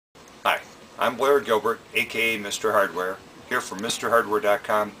I'm Blair Gilbert, aka Mr. Hardware, here from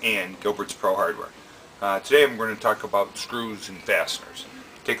MrHardware.com and Gilbert's Pro Hardware. Today I'm going to talk about screws and fasteners.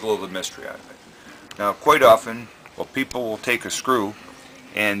 Take a little of the mystery out of it. Now, quite often, people will take a screw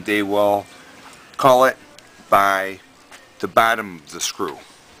and they will call it by the bottom of the screw.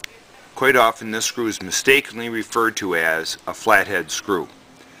 Quite often this screw is mistakenly referred to as a flathead screw.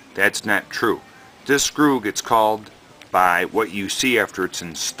 That's not true. This screw gets called by what you see after it's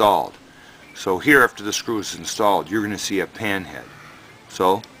installed. So here, after the screw is installed, you're going to see a panhead.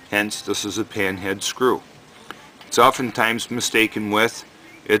 So hence this is a panhead screw. It's oftentimes mistaken with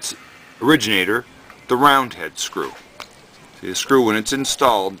its originator, the roundhead screw. The screw, when it's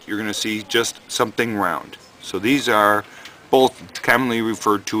installed, you're going to see just something round. So these are both commonly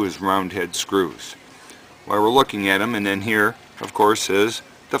referred to as roundhead screws. While we're looking at them, and then here, of course, is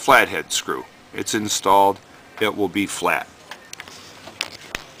the flathead screw. It's installed, it will be flat.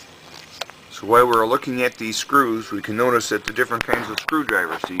 So while we're looking at these screws, we can notice that the different kinds of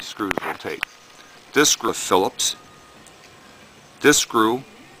screwdrivers these screws will take. This screw is Phillips. This screw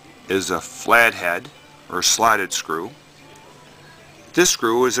is a flathead or slotted screw. This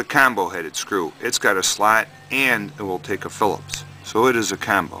screw is a combo headed screw. It's got a slot and it will take a Phillips. So it is a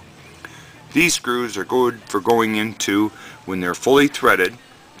combo. These screws are good for going into, when they're fully threaded,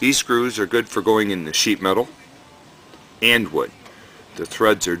 these screws are good for going into sheet metal and wood. The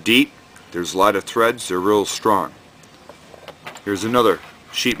threads are deep. There's a lot of threads. They're real strong. Here's another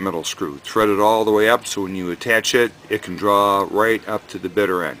sheet metal screw, threaded all the way up, so when you attach it, it can draw right up to the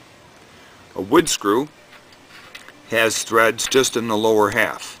bitter end. A wood screw has threads just in the lower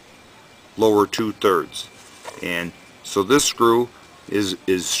half, lower 2/3, and so this screw is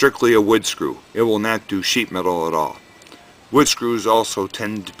strictly a wood screw. It will not do sheet metal at all. Wood screws also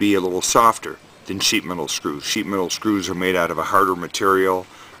tend to be a little softer than sheet metal screws. Sheet metal screws are made out of a harder material,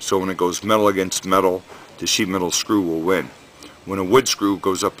 so when it goes metal against metal, the sheet metal screw will win. When a wood screw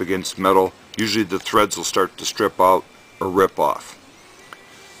goes up against metal, usually the threads will start to strip out or rip off.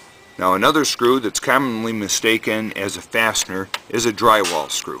 Now, another screw that's commonly mistaken as a fastener is a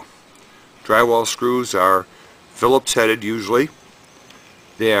drywall screw. Drywall screws are Phillips headed usually.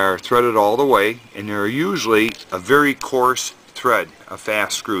 They are threaded all the way, and they're usually a very coarse thread, a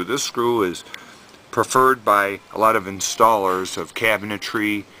fast screw. This screw is preferred by a lot of installers of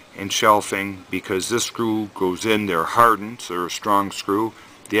cabinetry and shelving because this screw goes in, they're hardened, so they're a strong screw.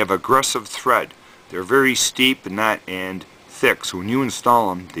 They have aggressive thread. They're very steep and thick, so when you install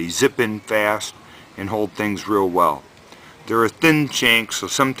them, they zip in fast and hold things real well. They're a thin shank, so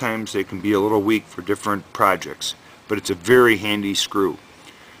sometimes they can be a little weak for different projects, but it's a very handy screw.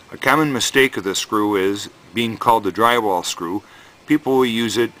 A common mistake of this screw is being called the drywall screw. People will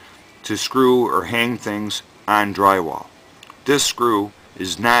use it to screw or hang things on drywall. This screw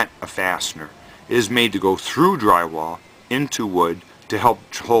is not a fastener. It is made to go through drywall into wood to help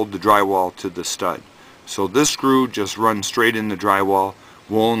hold the drywall to the stud. So this screw just runs straight in the drywall,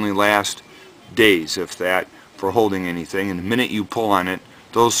 will only last days, if that, for holding anything, and the minute you pull on it,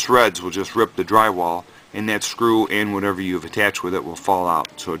 those threads will just rip the drywall, and that screw and whatever you've attached with it will fall out.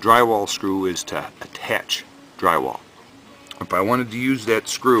 So a drywall screw is to attach drywall. If I wanted to use that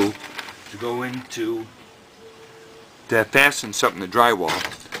screw to go into, to fasten something to drywall,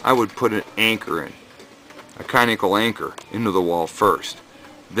 I would put an anchor in, a conical anchor, into the wall first.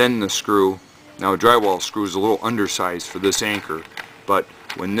 Then the screw, now a drywall screw is a little undersized for this anchor, but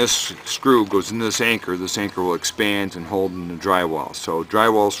when this screw goes into this anchor will expand and hold in the drywall. So a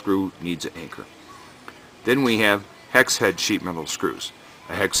drywall screw needs an anchor. Then we have hex head sheet metal screws.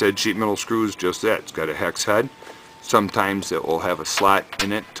 A hex head sheet metal screw is just that. It's got a hex head. Sometimes it will have a slot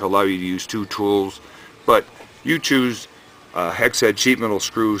in it to allow you to use two tools, but you choose a hex head sheet metal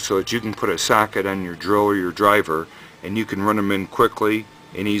screw so that you can put a socket on your drill or your driver and you can run them in quickly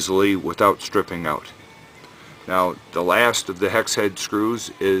and easily without stripping out. Now, the last of the hex head screws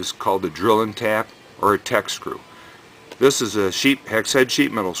is called a drill and tap or a tech screw. This is a hex head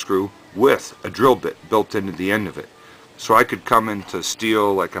sheet metal screw with a drill bit built into the end of it. So I could come into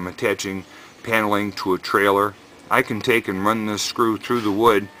steel, like I'm attaching paneling to a trailer. I can take and run this screw through the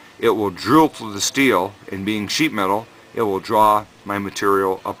wood. It will drill through the steel, and being sheet metal, it will draw my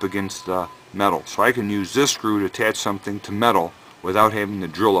material up against the metal. So I can use this screw to attach something to metal without having to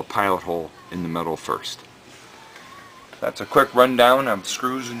drill a pilot hole in the metal first. That's a quick rundown of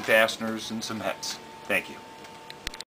screws and fasteners and some heads. Thank you.